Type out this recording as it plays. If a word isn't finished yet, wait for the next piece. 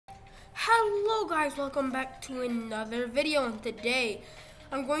Hello guys, welcome back to another video, and today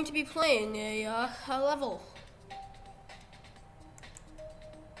I'm going to be playing a level.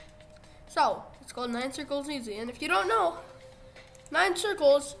 So, it's called 9 Circles Easy, and if you don't know, 9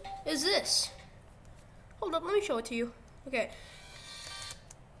 Circles is this. Hold up, let me show it to you. Okay.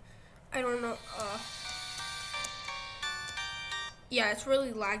 I don't know, yeah, it's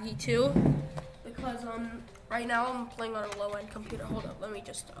really laggy too, because right now I'm playing on a low-end computer. Hold up, let me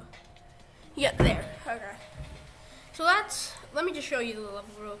just, yeah, there. Okay. So let me just show you the level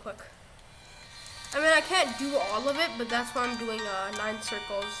real quick. I mean, I can't do all of it, but that's why I'm doing 9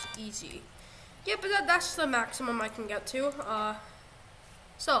 Circles Easy. Yeah, but that's the maximum I can get to.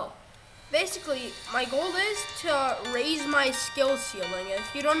 So, basically, my goal is to raise my skill ceiling.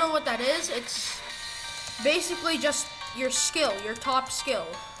 If you don't know what that is, it's basically just your skill, your top skill.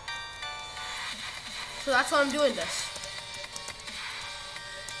 So that's why I'm doing this.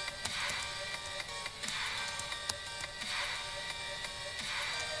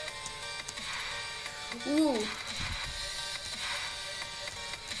 Ooh.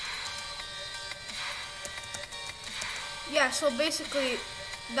 Yeah, so basically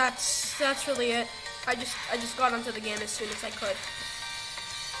that's really it. I just got onto the game as soon as I could.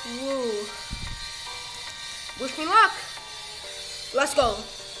 Woo. Wish me luck. Let's go.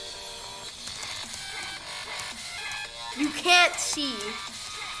 You can't see.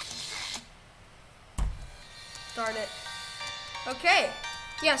 Darn it. Okay.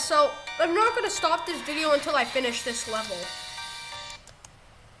 Yeah, so I'm not going to stop this video until I finish this level.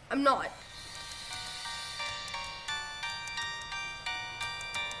 I'm not.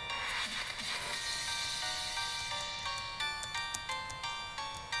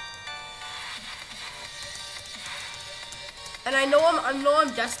 And I know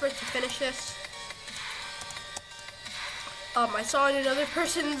I'm desperate to finish this. I saw in another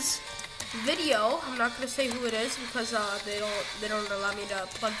person's video. I'm not gonna say who it is because they don't allow me to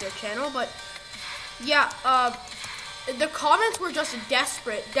plug their channel. But yeah, the comments were just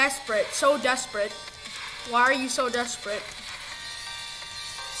desperate, so desperate. Why are you so desperate?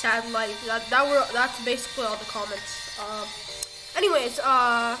 Sad life. That's basically all the comments. Anyways,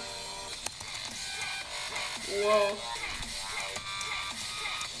 whoa.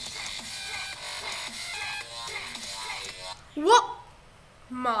 What?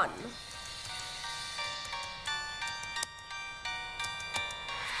 Man.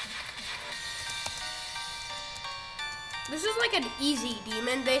 This is like an easy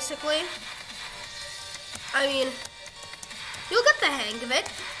demon, basically. I mean, you'll get the hang of it.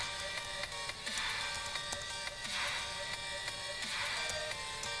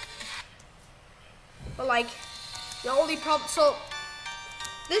 But like, the only problem, so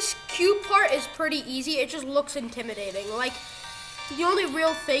this cube part is pretty easy. It just looks intimidating. Like, the only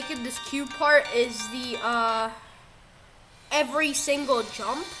real fake in this cube part is the every single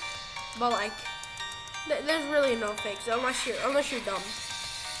jump. But like, there's really no fakes unless you're dumb.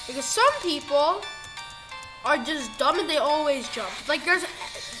 Because some people are just dumb and they always jump. Like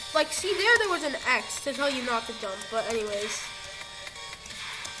see there was an X to tell you not to jump. But anyways,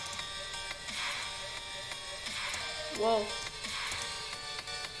 whoa.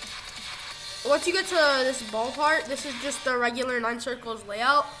 Once you get to this ball part, this is just the regular 9 Circles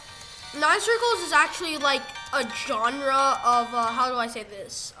layout. 9 Circles is actually like a genre of, how do I say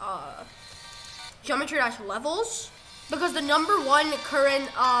this? Geometry Dash levels. Because the number one current,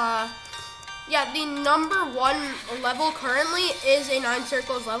 the number one level currently is a 9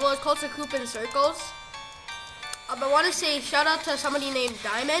 Circles level. It's called Sakupin Circles. I want to say shout out to somebody named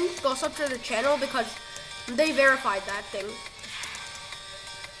Diamond. Go sub to their channel because they verified that thing.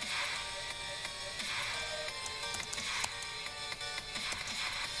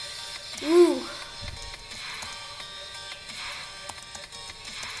 Ooh.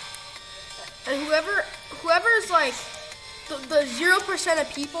 And whoever's like the 0%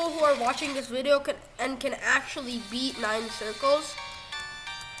 of people who are watching this video can actually beat 9 Circles,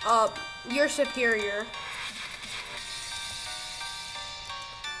 you're superior.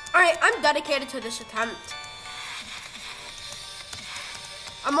 Alright, I'm dedicated to this attempt.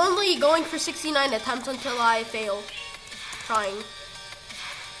 I'm only going for 69 attempts until I fail trying.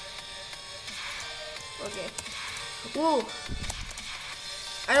 Okay. Whoa.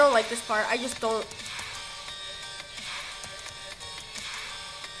 I don't like this part. I just don't.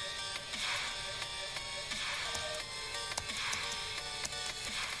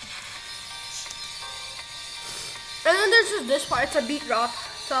 And then there's just this part. It's a beat drop.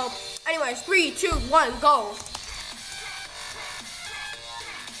 So, anyways, 3, 2, 1, go.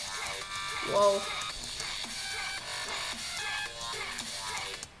 Whoa.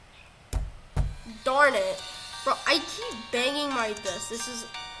 darn it. Bro, I keep banging my disc.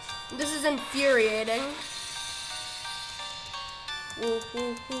 This is infuriating.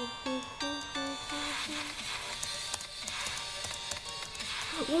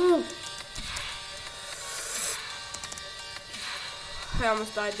 Ooh. I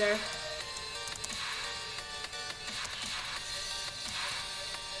almost died there.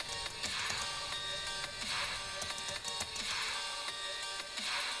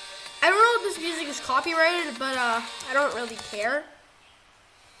 I don't know if this music is copyrighted, but I don't really care.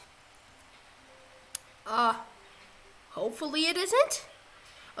 Hopefully it isn't.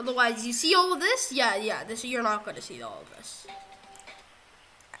 Otherwise, you see all of this? Yeah, you're not going to see all of this.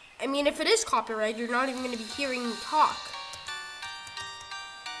 I mean, if it is copyrighted, you're not even going to be hearing me talk.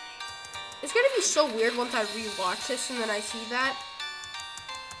 It's going to be so weird once I rewatch this and then I see that.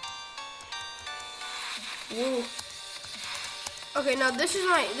 Whoa. Okay, now this is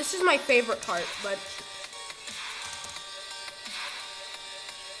my favorite part, but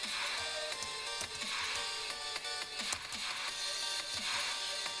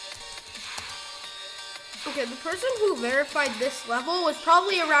okay, the person who verified this level was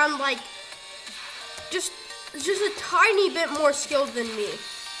probably around like just a tiny bit more skilled than me.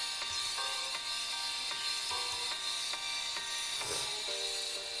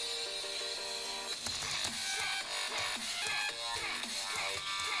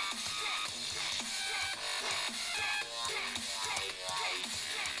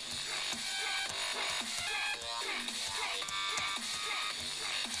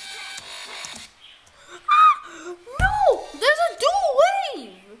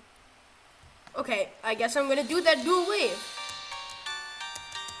 Okay, I guess I'm gonna do that dual wave.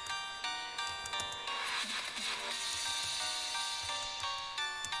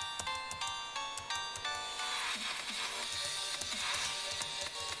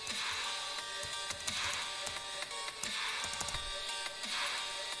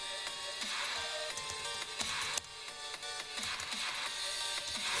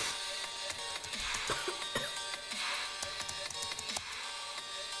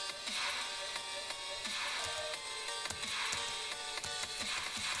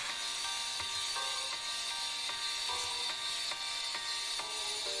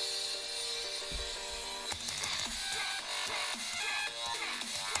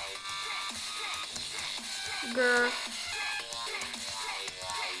 Grr.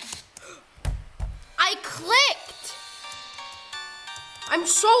 I clicked! I'm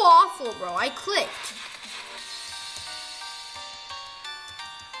so awful, bro. I clicked.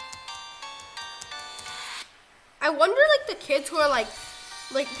 I wonder, like, the kids who are, like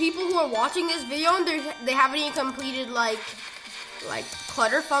people who are watching this video and they haven't even completed, like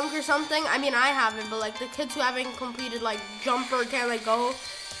Clutterfunk or something. I mean, I haven't, but, like, the kids who haven't completed, like, Jumper Can't Let Go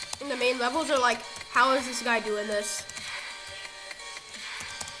in the main levels are like, how is this guy doing this?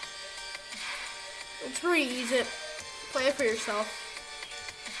 It's pretty easy. Play it for yourself.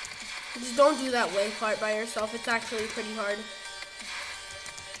 Just don't do that wave part by yourself. It's actually pretty hard.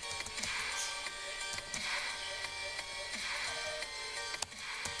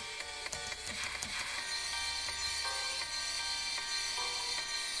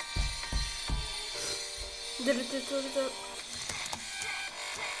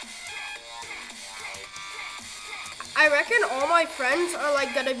 I reckon all my friends are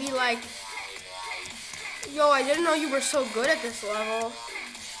like gonna be like, yo, I didn't know you were so good at this level.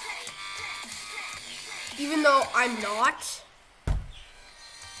 Even though I'm not.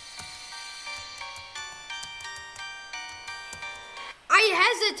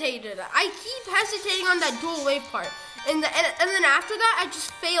 I hesitated. I keep hesitating on that dual wave part. And then after that, I just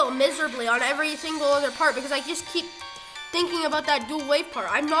fail miserably on every single other part because I just keep thinking about that dual wave part.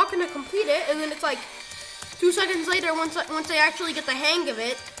 I'm not gonna complete it, and then it's like 2 seconds later, once I actually get the hang of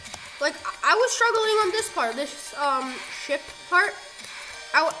it, like I was struggling on this part, this ship part.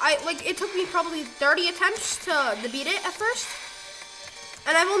 I like it took me probably 30 attempts to beat it at first,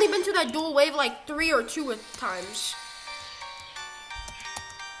 and I've only been to that dual wave like 3 or 2 times.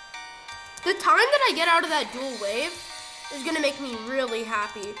 The time that I get out of that dual wave is gonna make me really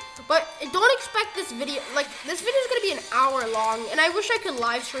happy. But don't expect this video, like this video is gonna be an hour long, and I wish I could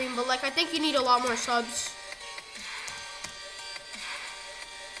live stream, but like I think you need a lot more subs.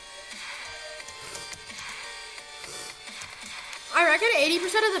 I reckon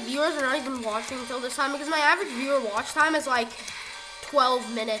 80% of the viewers are not even watching until this time because my average viewer watch time is like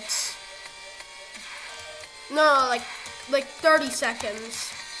 12 minutes. No, like 30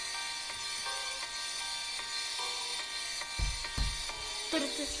 seconds.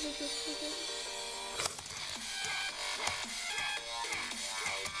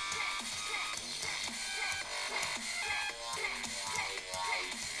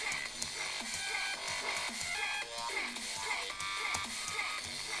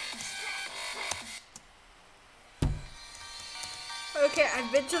 Okay,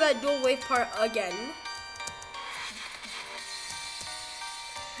 I've been to that dual wave part again.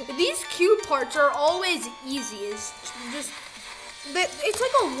 These cube parts are always easy. It's just, it's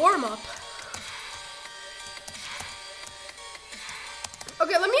like a warm-up.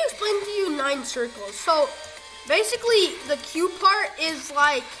 Okay, let me explain to you 9 circles. So, basically, the cube part is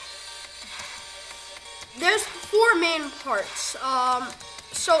like, there's 4 main parts.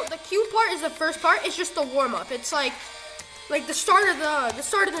 So the cube part is the first part. It's just the warm-up. It's like the start of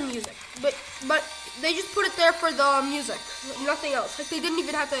the music. But they just put it there for the music, nothing else. Like, they didn't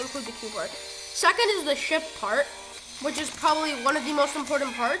even have to include the cube part. Second is the ship part, which is probably one of the most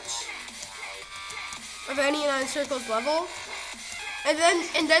important parts of any 9 circles level. And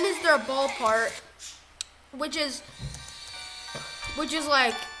then is their ball part, which is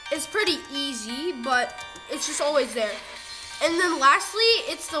like, it's pretty easy, but it's just always there. And then lastly,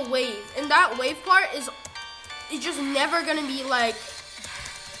 it's the wave, and that wave part is just never gonna be like.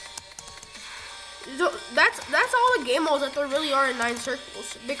 That's all the game modes that there really are in 9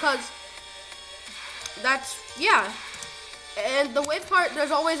 circles, because that's, yeah. And the wave part,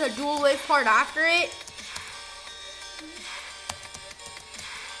 there's always a dual wave part after it.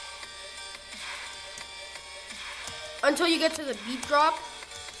 Until you get to the beat drop.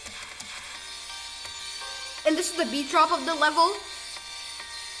 And this is the beat drop of the level.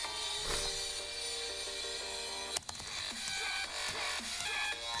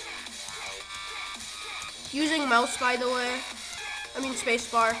 Using mouse, by the way. I mean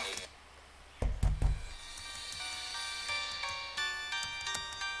spacebar.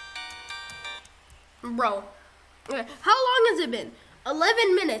 Bro. Okay, how long has it been?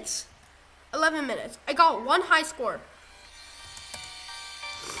 11 minutes. 11 minutes. I got 1 high score.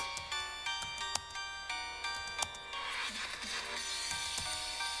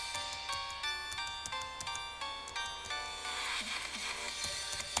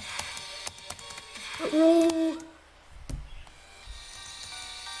 Ooh.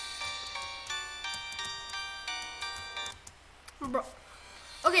 Bro.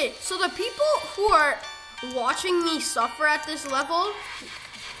 Okay, so the people who are watching me suffer at this level,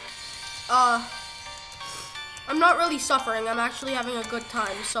 I'm not really suffering. I'm actually having a good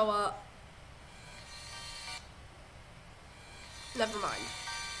time. So, never mind.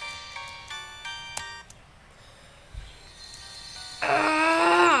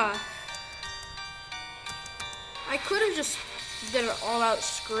 I could have just did an all-out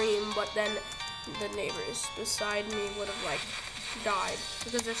scream, but then the neighbors beside me would have, like, died.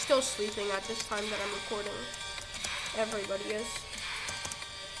 Because they're still sleeping at this time that I'm recording. Everybody is.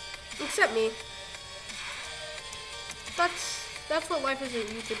 Except me. That's what life as a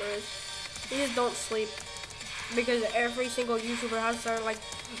YouTuber is. You just don't sleep. Because every single YouTuber has their, like,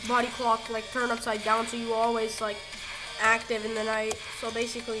 body clock, like, turned upside down, so you always, like, active in the night. So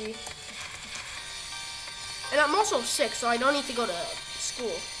basically... And I'm also sick, so I don't need to go to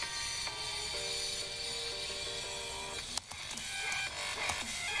school.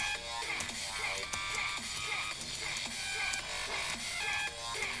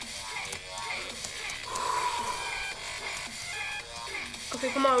 Okay,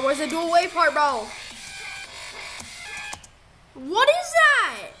 come on. Where's the dual wave part, bro? What is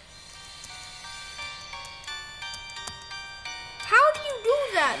that? How do you do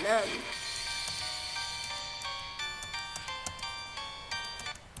that, man?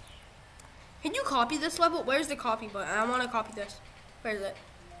 Can you copy this level? Where's the copy button? I want to copy this. Where is it?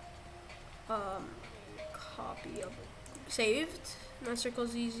 Copy of saved. 9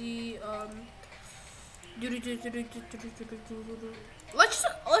 circles easy. Let's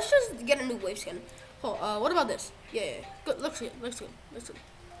just get a new wave skin. Oh, what about this? Yeah. Good. Looks good.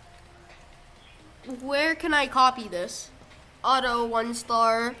 Where can I copy this? Auto 1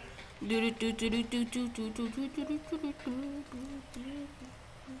 star.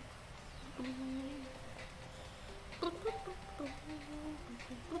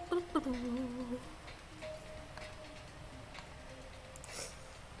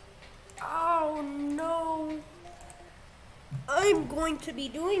 Oh no. I'm going to be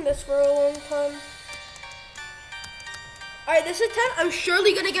doing this for a long time. Alright, this attempt, I'm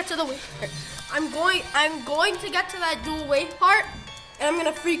surely gonna get to the wave part. I'm going to get to that dual wave part, and I'm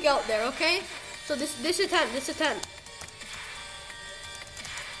gonna freak out there, okay? So this attempt.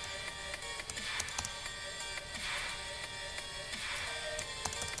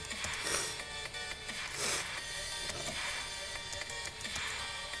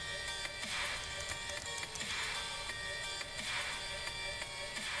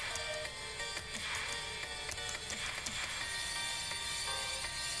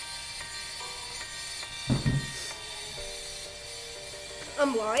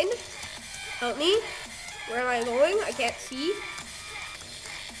 I'm blind. Help me. Where am I going? I can't see.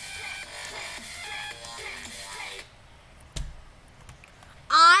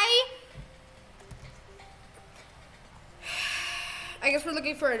 I guess we're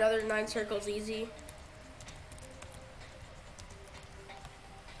looking for another 9 circles easy.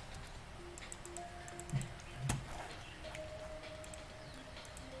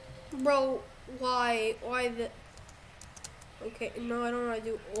 Bro, why? Why the... Okay, no, I don't want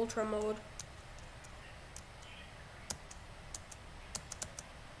to do ultra mode.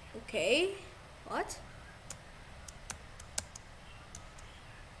 Okay, what?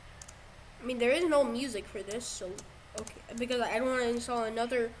 I mean, there is no music for this, so... Okay, because I don't want to install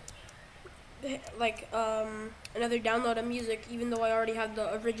another, like, another download of music, even though I already have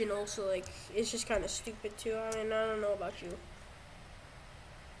the original, so, like, it's just kind of stupid, too. I mean, I don't know about you.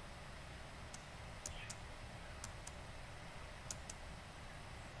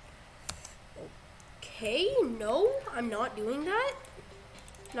 Okay, no, I'm not doing that.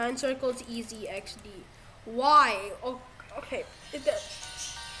 9 circles, easy, XD. Why? Oh, okay,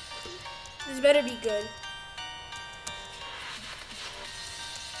 this better be good.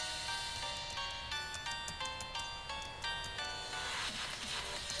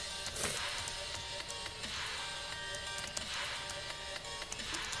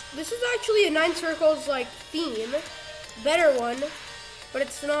 This is actually a 9 circles like theme, better one, but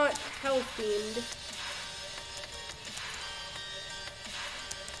it's not hell themed.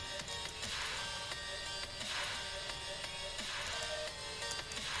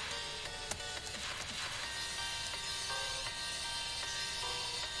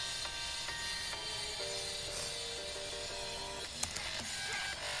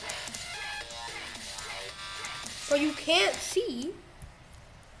 So you can't see.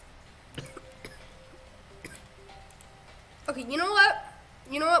 Okay, you know what?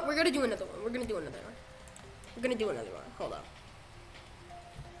 You know what? We're gonna do another one. We're gonna do another one. We're gonna do another one. Hold up.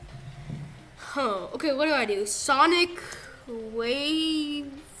 Huh. Okay, what do I do? Sonic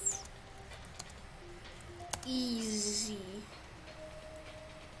Wave Easy.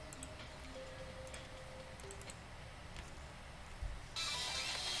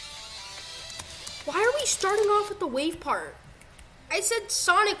 Why are we starting off with the wave part? I said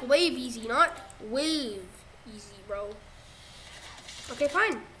Sonic Wave Easy, not Wave Easy, bro. Okay,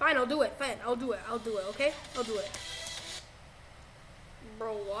 fine, I'll do it, I'll do it, okay? I'll do it.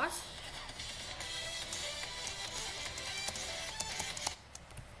 Bro, what?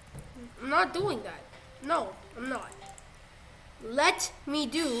 I'm not doing that. No, I'm not. Let me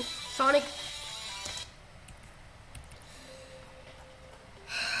do Sonic...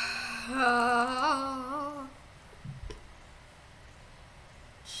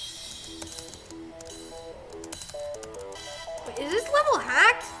 Is this level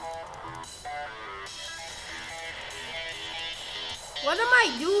hacked? What am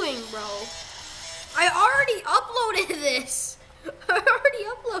I doing, bro? I already uploaded this. I already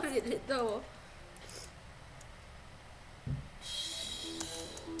uploaded it, though.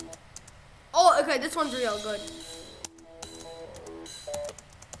 Oh, okay, this one's real good.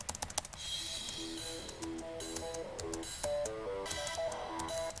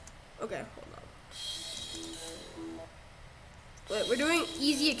 Okay, hold on. Wait, we're doing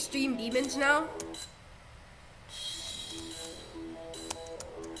easy extreme demons now.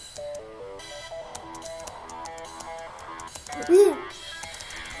 Ooh.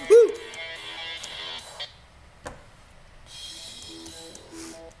 Ooh.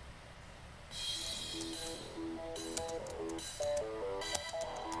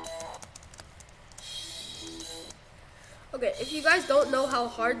 Okay, if you guys don't know how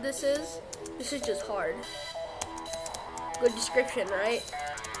hard this is just hard. Good description, right?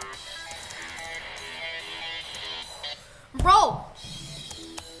 Bro!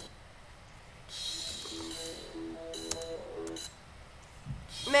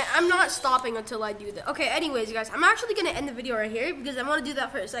 Man, I'm not stopping until I do that. Okay, anyways, guys, I'm actually gonna end the video right here because I want to do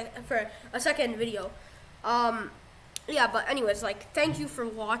that for a second video. Yeah, but anyways, like, thank you for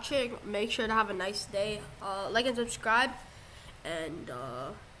watching. Make sure to have a nice day. Like and subscribe, and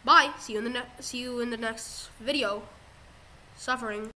bye. See you in the next video. Suffering.